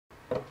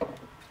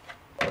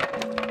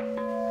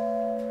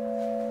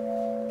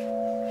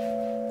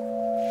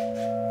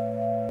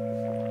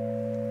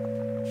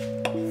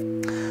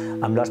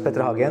I'm Lars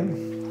Petter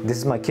Hagen. This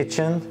is my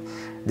kitchen.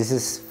 This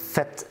is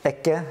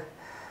Fettecke.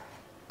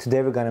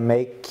 Today we're gonna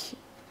make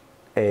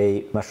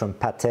a mushroom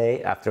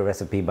pate after a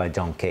recipe by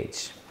John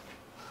Cage.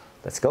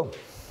 Let's go.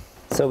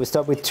 So we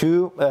start with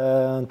two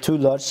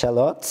large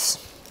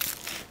shallots.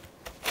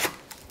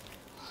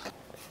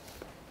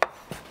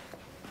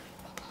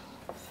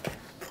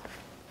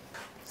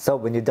 So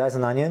when you dice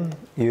an onion,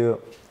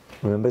 you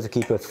remember to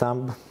keep your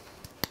thumb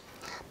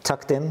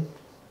tucked in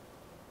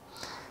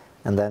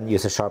and then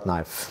use a sharp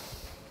knife.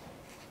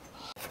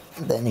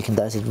 Then you can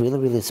dice it really,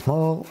 really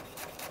small.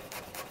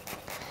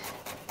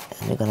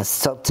 And you're gonna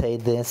saute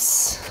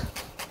this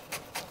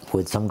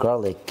with some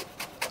garlic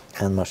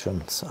and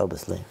mushrooms,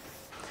 obviously.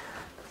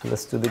 So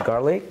let's do the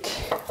garlic.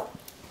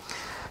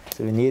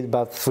 So we need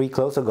about 3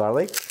 cloves of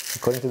garlic,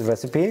 according to the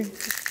recipe.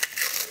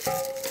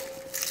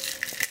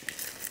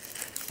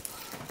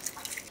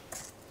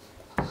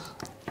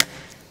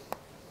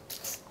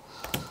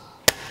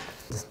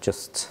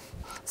 Just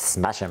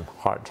smash them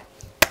hard.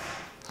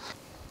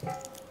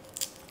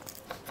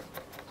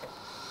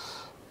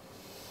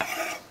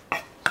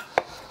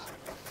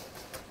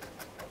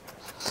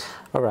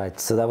 All right,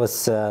 so that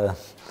was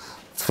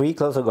 3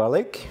 cloves of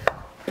garlic,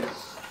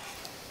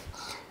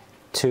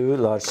 2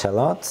 large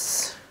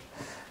shallots,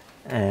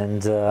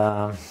 and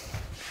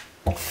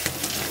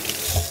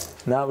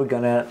now we're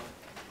gonna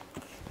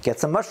get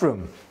some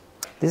mushroom.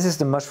 This is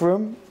the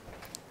mushroom.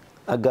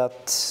 I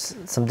got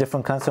some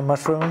different kinds of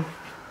mushroom.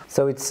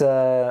 So it's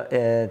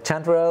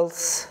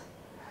chanterelles,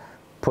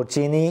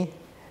 porcini,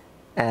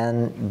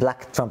 and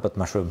black trumpet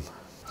mushroom.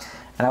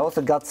 And I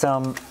also got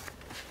some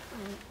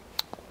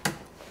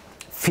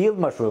field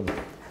mushroom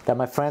that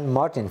my friend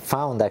Martin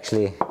found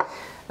actually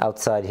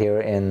outside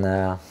here in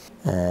our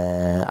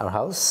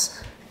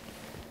house.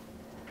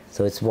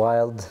 So it's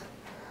wild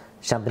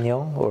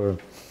champignon, or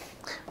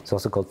it's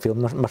also called field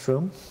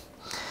mushroom.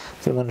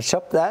 So we're going to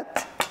chop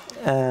that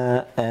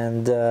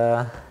and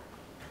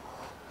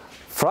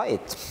fry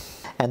it.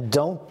 And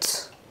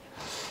don't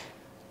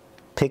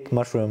pick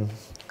mushroom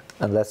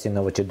unless you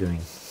know what you're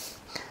doing.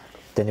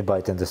 Then you buy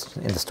it in the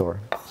store.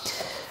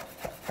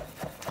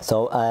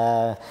 So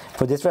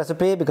for this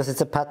recipe, because it's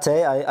a pate,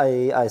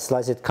 I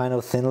slice it kind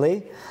of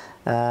thinly.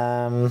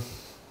 But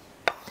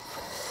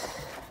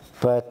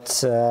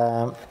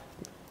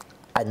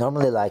I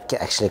normally like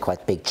actually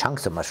quite big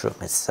chunks of mushroom.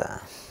 It's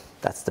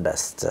that's the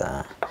best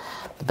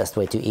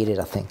way to eat it,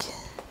 I think.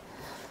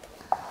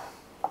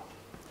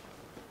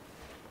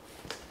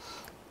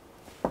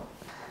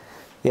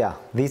 Yeah,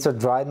 these are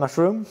dried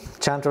mushroom,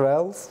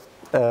 chanterelles,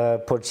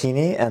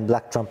 porcini, and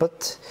black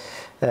trumpet.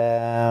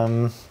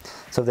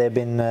 So they've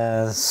been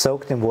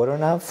soaked in water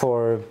now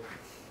for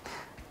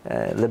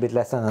a little bit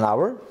less than an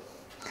hour.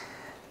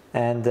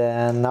 And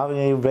now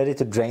we're ready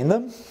to drain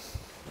them.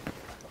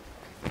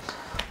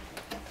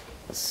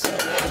 So,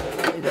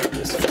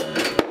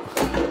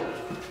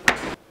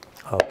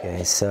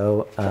 okay,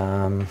 so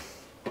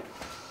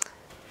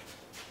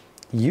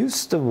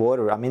use the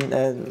water. I mean,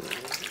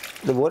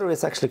 the water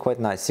is actually quite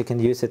nice. You can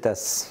use it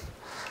as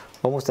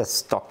almost as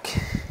stock.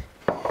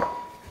 I'm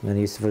going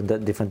to use it for a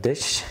different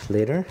dish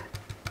later.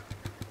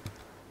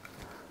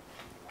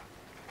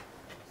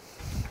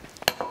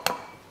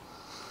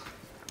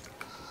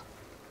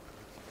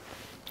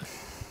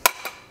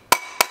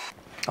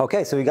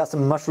 Okay, so we got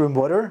some mushroom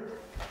water.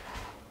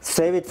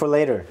 Save it for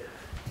later.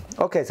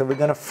 Okay, so we're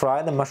going to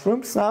fry the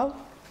mushrooms now.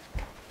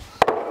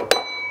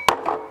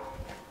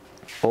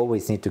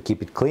 Always need to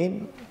keep it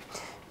clean,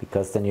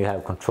 because then you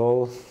have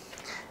control,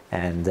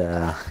 and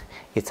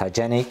it's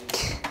hygienic,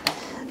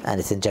 and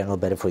it's in general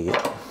better for you.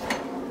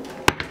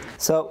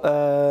 So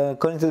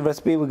according to the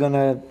recipe, we're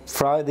gonna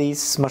fry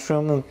these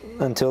mushrooms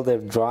until they're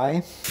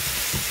dry.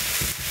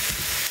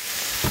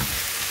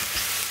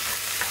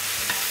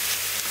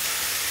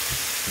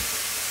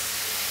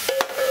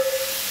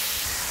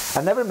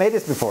 I've never made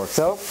this before,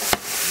 so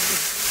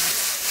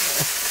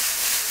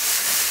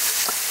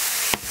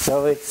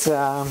it's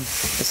an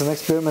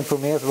experiment for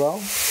me as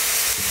well.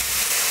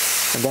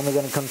 And then we're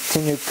going to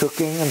continue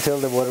cooking until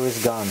the water is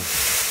gone.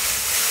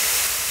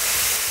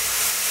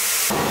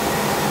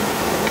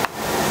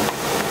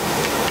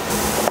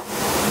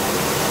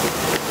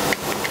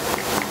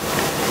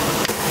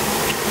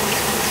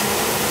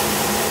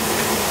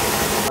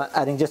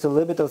 Adding just a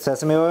little bit of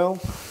sesame oil.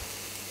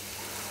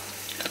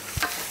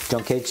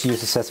 John Cage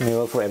uses sesame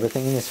oil for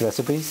everything in his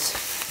recipes,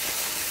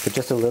 but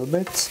just a little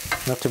bit,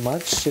 not too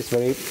much. It's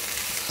very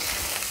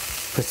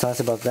precise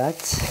about that.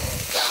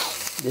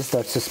 This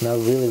starts to smell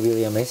really,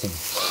 really amazing,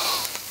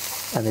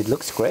 and it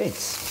looks great.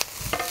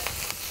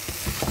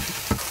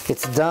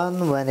 It's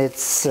done when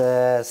it's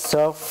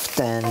soft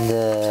and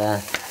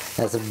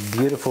has a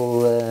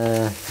beautiful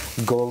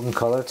golden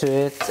color to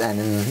it, and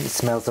it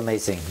smells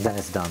amazing. Then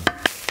it's done.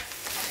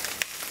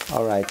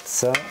 All right,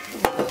 so I'm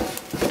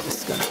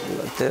just gonna do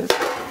like this.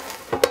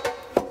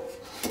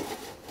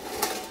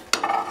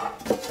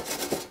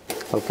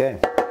 Okay,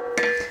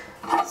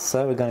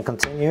 so we're gonna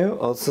continue,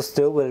 also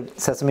still with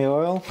sesame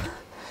oil.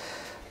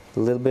 A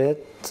little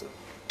bit,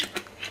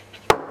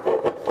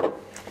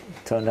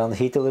 Turn down the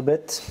heat a little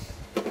bit,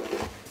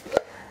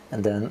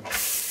 and then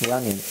the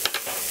onion.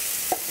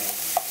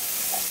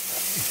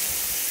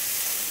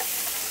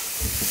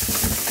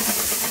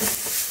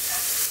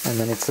 And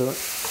when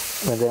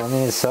the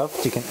onion is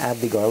soft, you can add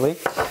the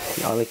garlic.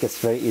 The garlic is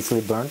very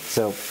easily burnt,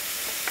 so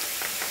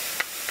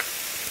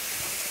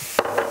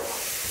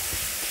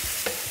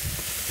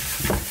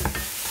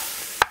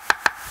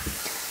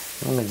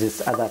I'm going to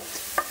just add that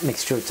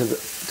mixture to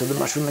the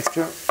mushroom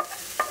mixture.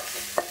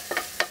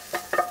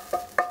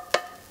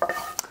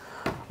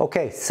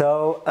 Okay,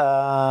 so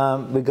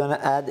we're going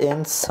to add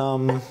in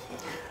some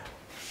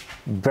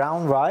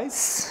brown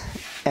rice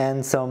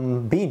and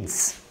some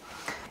beans.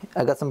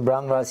 I got some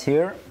brown rice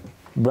here.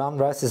 Brown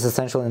rice is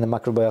essential in the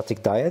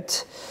macrobiotic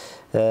diet.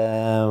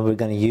 We're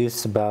going to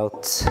use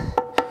about,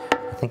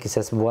 I think it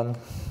says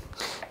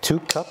 2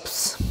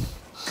 cups.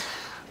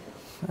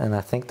 And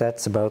I think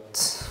that's about,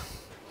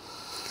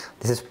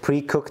 this is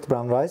pre-cooked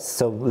brown rice,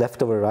 so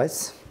leftover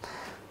rice.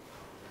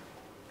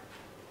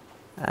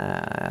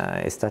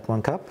 Is that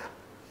 1 cup?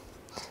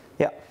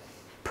 Yeah,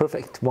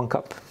 perfect, 1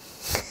 cup.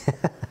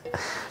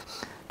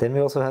 Then we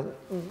also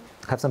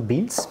have some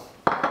beans,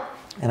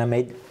 and I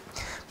made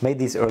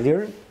these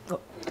earlier.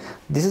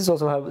 This is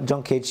also how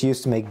John Cage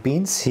used to make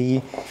beans.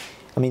 You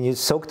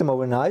soak them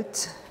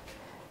overnight,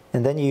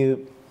 and then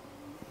you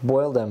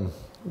boil them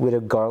with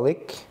a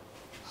garlic,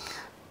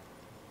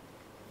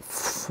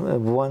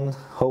 1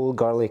 whole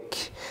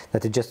garlic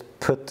that you just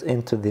put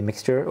into the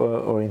mixture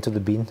or into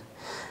the bean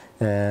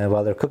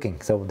while they're cooking.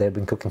 So they've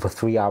been cooking for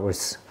 3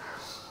 hours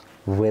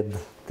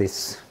with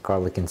this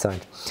garlic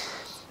inside.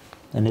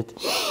 And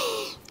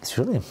it's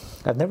really,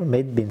 I've never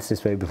made beans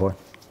this way before.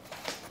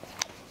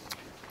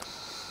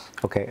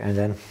 Okay, and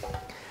then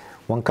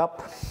 1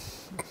 cup.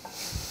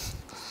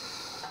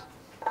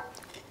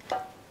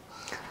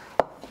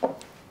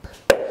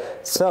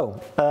 So,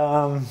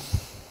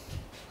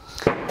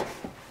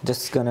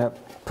 just gonna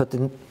put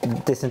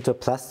this into a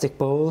plastic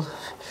bowl,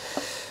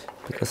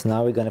 because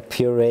now we're gonna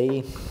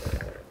puree,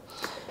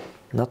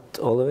 not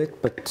all of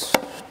it, but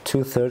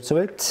 2/3 of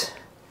it.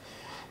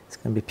 It's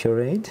gonna be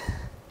pureed.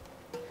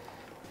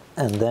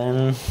 And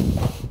then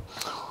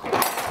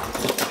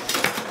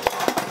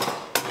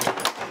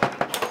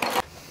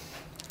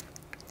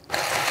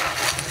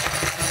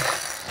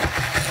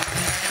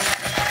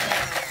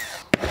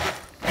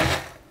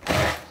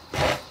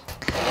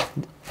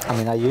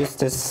I use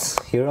this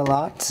here a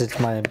lot. It's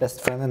my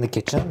best friend in the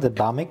kitchen, the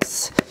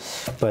Bamix,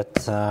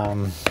 but I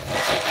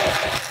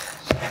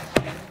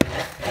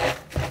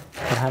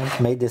haven't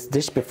made this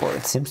dish before.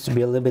 It seems to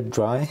be a little bit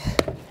dry.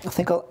 I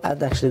think I'll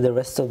add actually the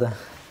rest of the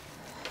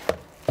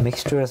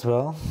mixture as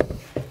well,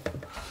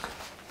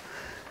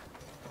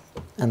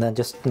 and then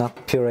just not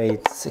puree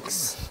it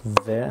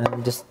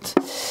just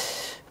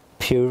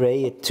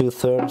puree it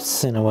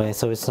 2/3 in a way,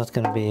 so it's not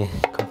going to be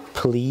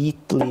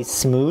completely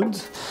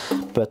smooth,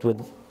 but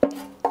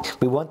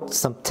we want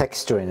some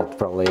texture in it.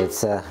 Probably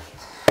it's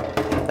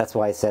that's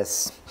why it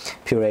says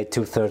puree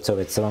 2/3 of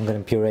it. So I'm going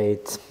to puree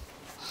it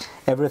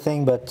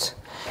everything, but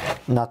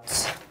not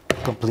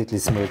completely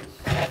smooth.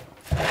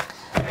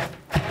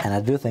 And I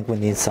do think we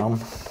need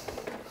some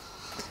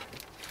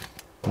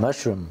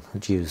mushroom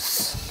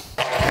juice.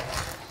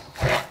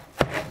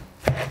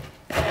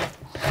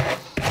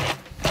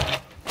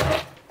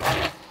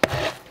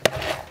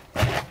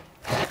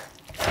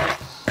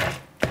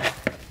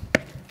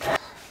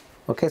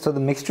 Okay, so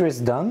the mixture is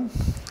done,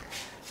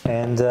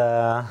 and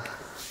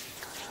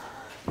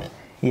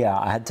yeah,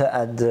 I had to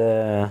add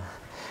a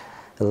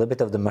little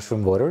bit of the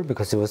mushroom water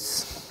because it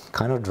was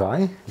kind of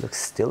dry.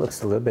 Still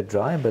looks a little bit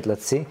dry, but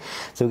let's see.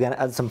 So we're gonna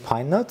add some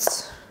pine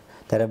nuts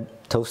that I've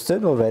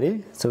toasted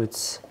already. So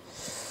it's,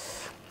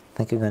 I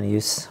think I'm gonna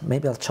use,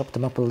 maybe I'll chop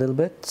them up a little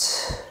bit,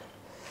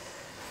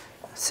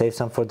 save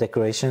some for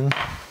decoration.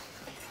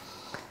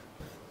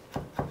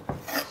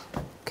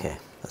 Okay,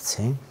 let's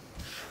see.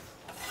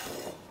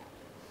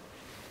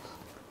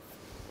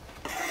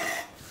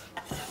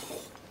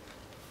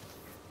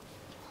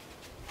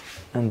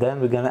 And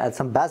then we're gonna add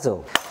some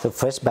basil. So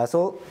fresh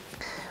basil,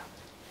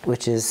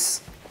 which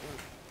is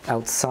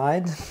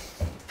outside.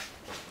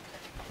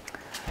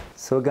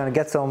 So we're gonna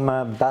get some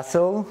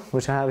basil,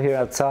 which I have here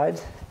outside.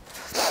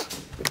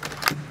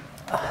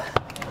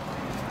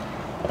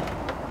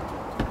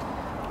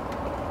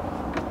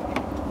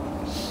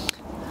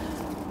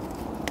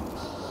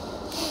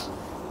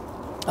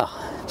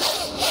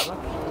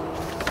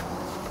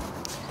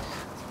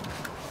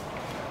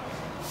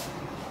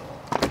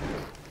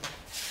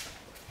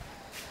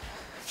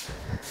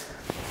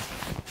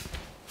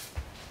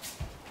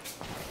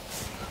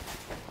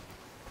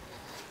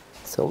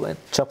 So let's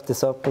chop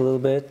this up a little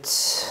bit.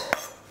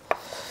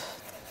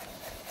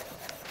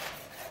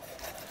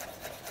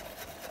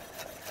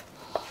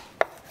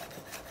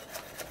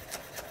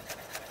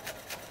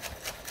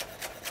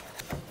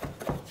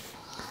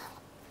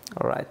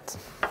 All right,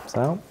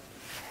 so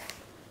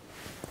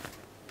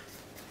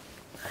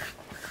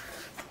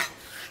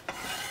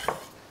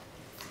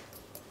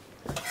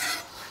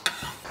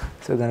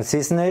we're gonna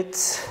season it,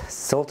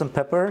 salt and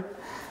pepper.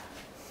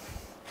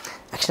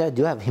 Actually, I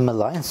do have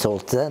Himalayan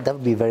salt. That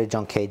would be very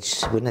John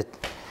Cage, wouldn't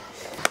it?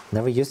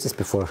 Never used this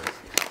before.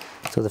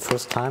 So the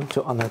first time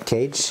to honor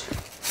Cage.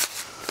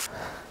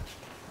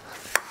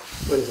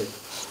 What is it?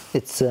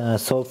 It's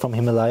salt from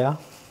Himalaya.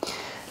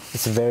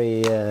 It's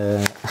very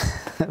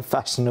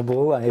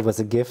fashionable. It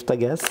was a gift, I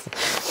guess.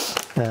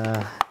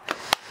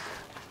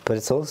 But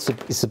it's also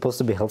supposed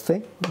to be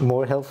healthy,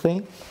 more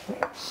healthy.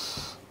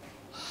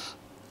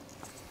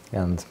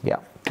 And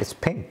yeah, it's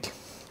pink,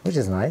 which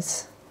is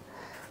nice.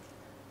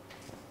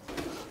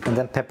 And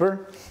then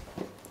pepper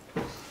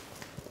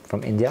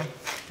from India,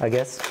 I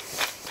guess.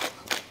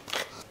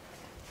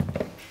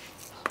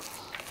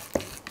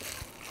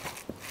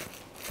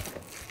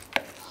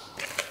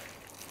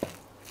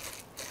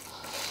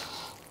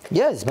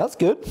 Yeah, it smells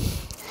good.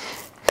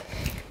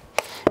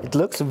 It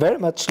looks very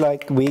much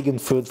like vegan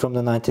food from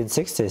the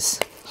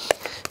 1960s,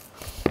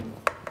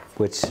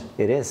 which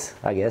it is,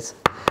 I guess.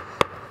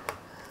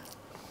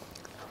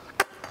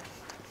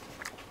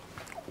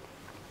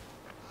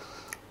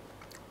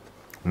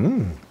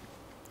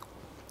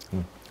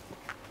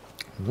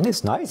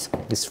 It's nice.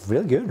 It's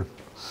really good.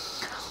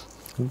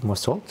 More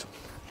salt.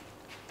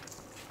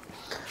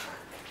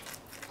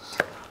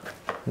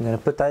 I'm gonna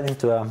put that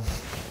into a.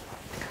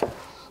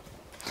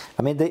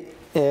 I mean, the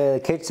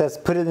Cage says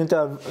put it into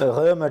a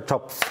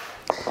Römertopf,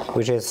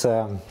 which is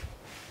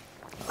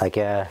like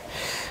a.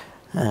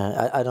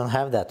 I don't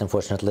have that,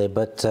 unfortunately,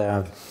 but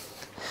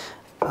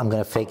I'm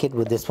gonna fake it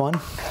with this one.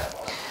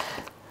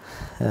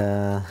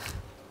 So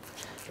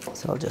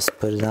I'll just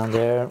put it down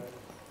there.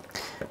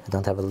 I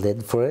don't have a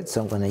lid for it,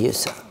 so I'm going to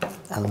use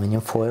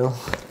aluminium foil.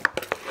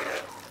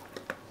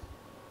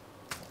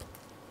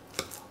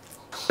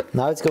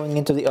 Now it's going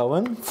into the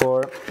oven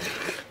for,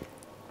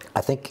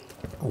 I think,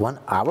 1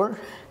 hour.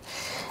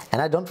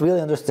 And I don't really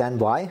understand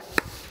why,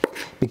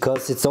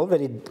 because it's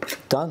already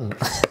done.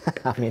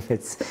 I mean,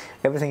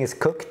 everything is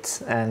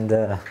cooked, and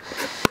now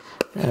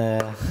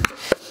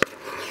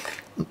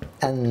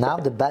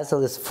the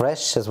basil is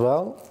fresh as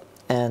well.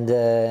 And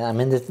I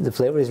mean, the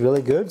flavor is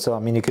really good. So I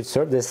mean, you could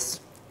serve this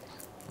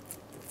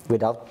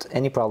without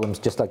any problems,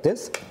 just like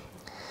this,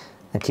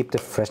 and keep the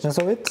freshness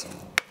of it.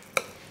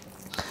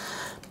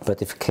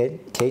 But if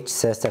Cage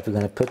says that we're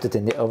going to put it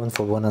in the oven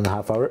for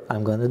 1.5 hours,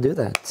 I'm going to do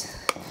that.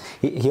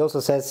 He also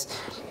says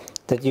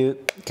that you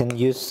can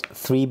use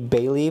 3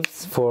 bay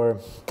leaves for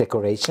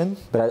decoration,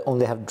 but I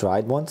only have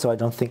dried ones, so I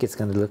don't think it's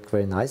going to look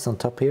very nice on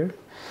top here.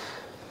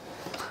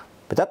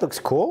 But that looks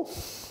cool.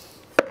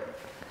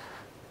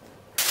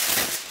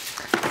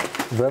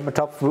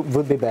 Römertopf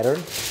would be better,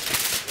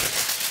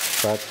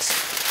 but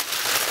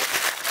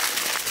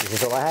this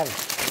is all I have.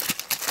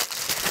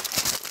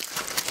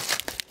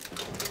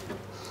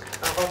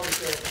 How hot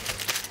is it?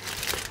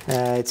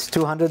 It's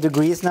 200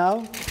 degrees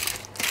now,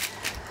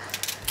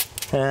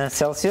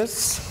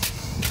 Celsius,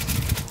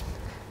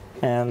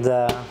 and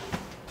I'm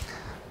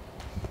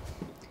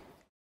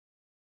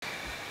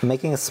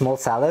making a small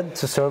salad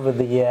to serve with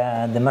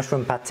the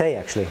mushroom pate,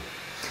 actually.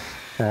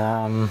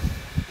 I'm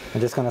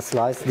just going to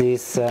slice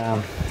these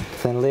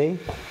thinly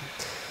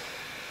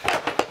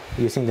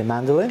using the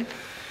mandolin.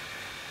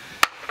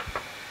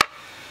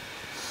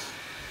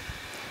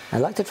 I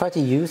like to try to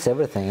use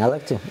everything.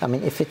 I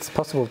mean, if it's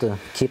possible to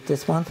keep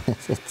this one, I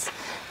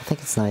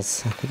think it's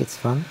nice. I think it's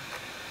fun.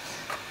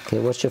 Okay,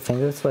 wash your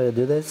fingers while you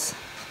do this.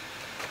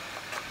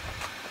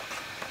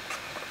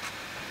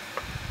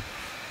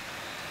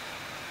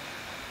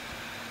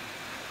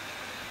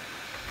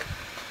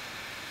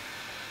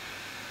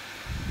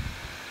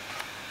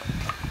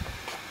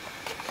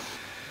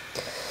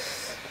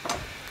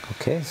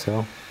 Okay,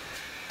 so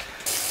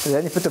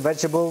then you put the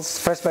vegetables,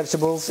 fresh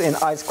vegetables, in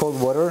ice cold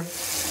water,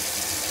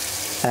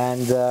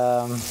 and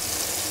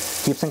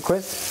keeps them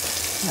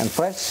crisp and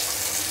fresh.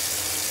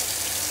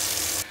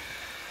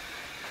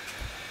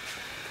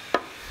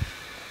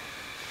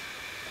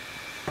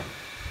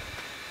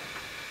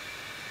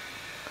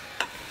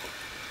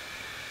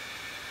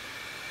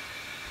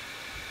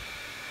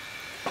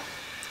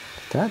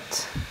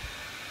 That.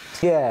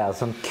 Yeah,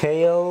 some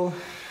kale,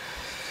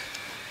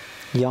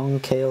 young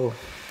kale.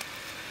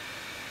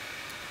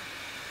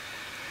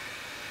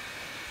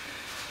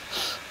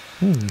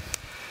 Okay,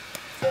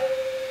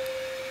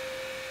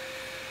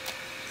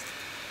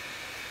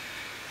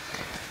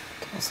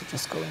 so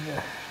just go in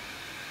there.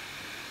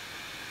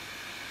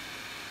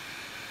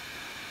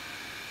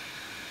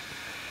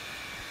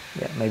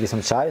 Yeah, maybe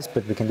some chives,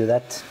 but we can do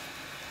that.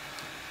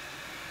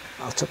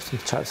 I'll chop some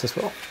chives as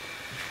well.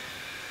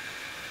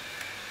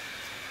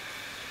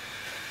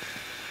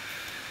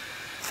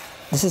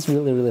 This is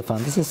really, really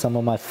fun. This is some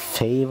of my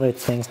favorite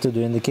things to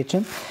do in the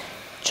kitchen,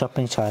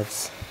 chopping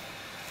chives.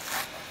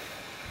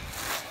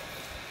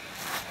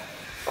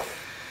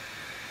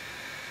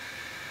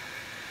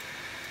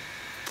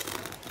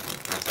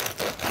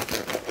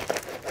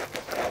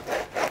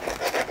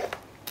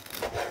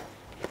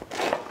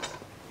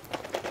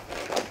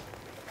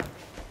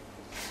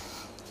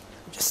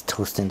 Just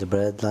toasting the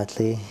bread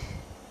lightly.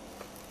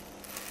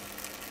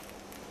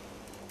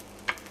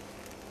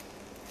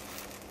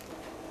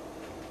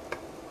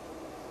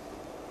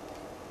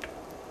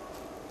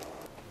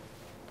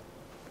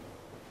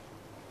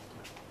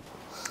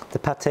 The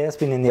pate has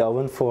been in the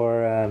oven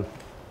for a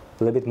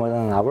little bit more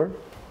than an hour.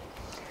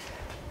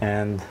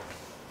 And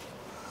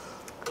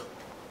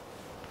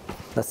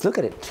let's look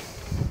at it.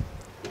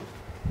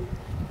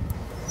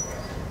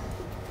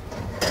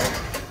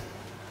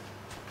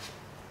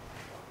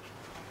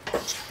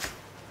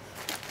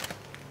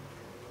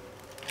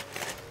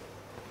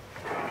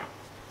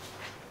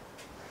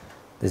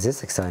 This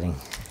is exciting.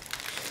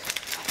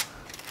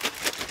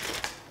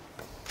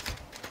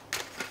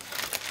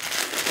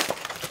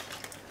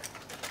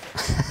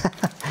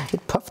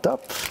 It puffed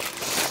up.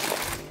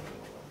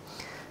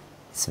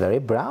 It's very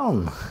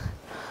brown,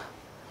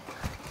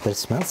 but it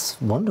smells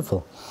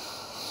wonderful.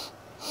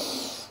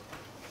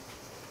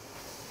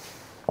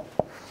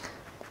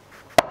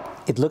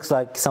 It looks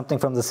like something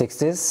from the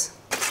 60s,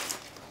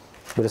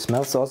 but it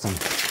smells awesome.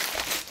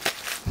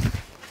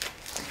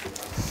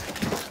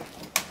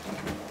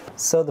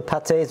 So the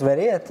pate is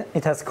ready.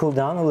 It has cooled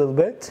down a little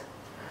bit.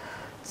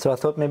 So I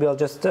thought maybe I'll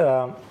just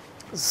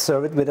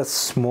serve it with a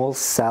small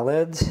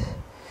salad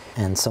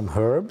and some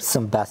herbs,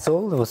 some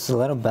basil. There was a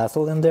lot of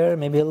basil in there,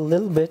 maybe a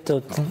little bit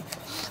of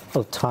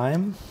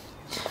thyme.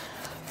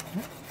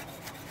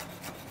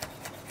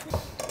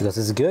 Because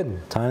it's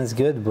good. Thyme is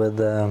good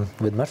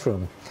with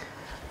mushroom.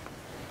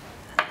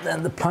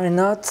 Then the pine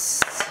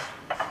nuts,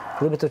 a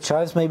little bit of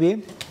chives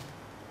maybe.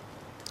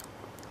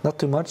 Not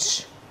too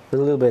much, but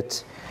a little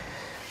bit.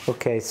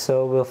 Okay,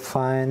 so we'll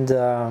find,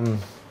 how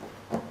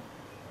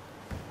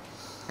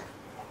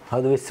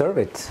do we serve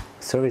it?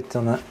 Serve it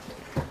on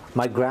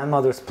my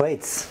grandmother's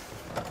plates.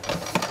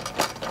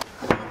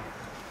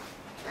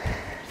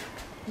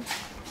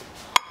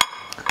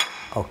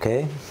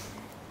 Okay.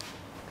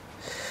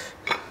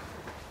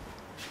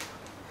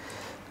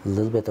 A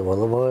little bit of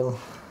olive oil,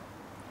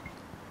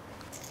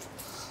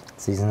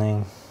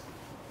 seasoning,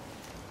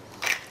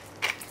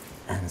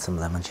 and some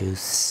lemon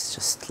juice,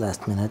 just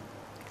last minute.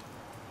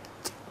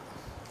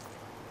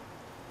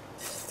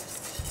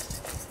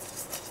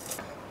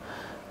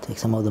 Take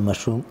some of the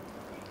mushroom.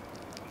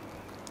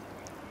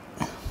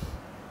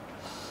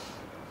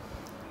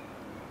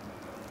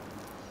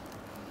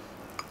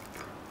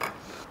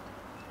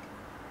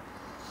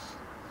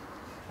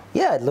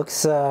 Yeah, it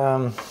looks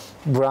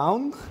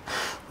brown,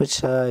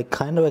 which I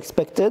kind of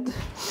expected.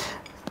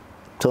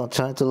 So I'm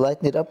trying to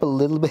lighten it up a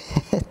little bit,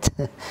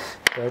 but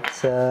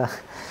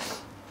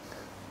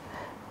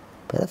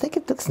I think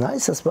it looks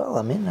nice as well.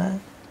 I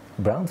mean,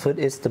 brown food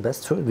is the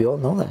best food. We all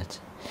know that.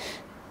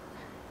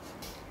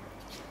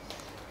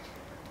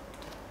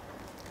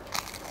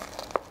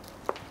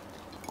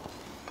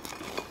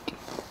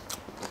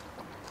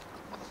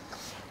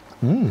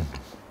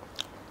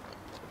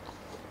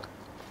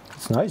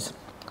 It's nice.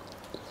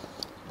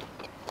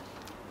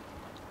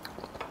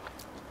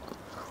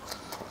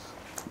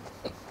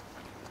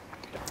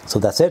 So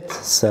that's it.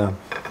 It's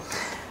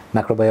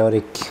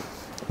macrobiotic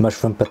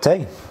mushroom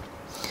pate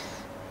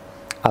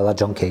a la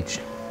John Cage.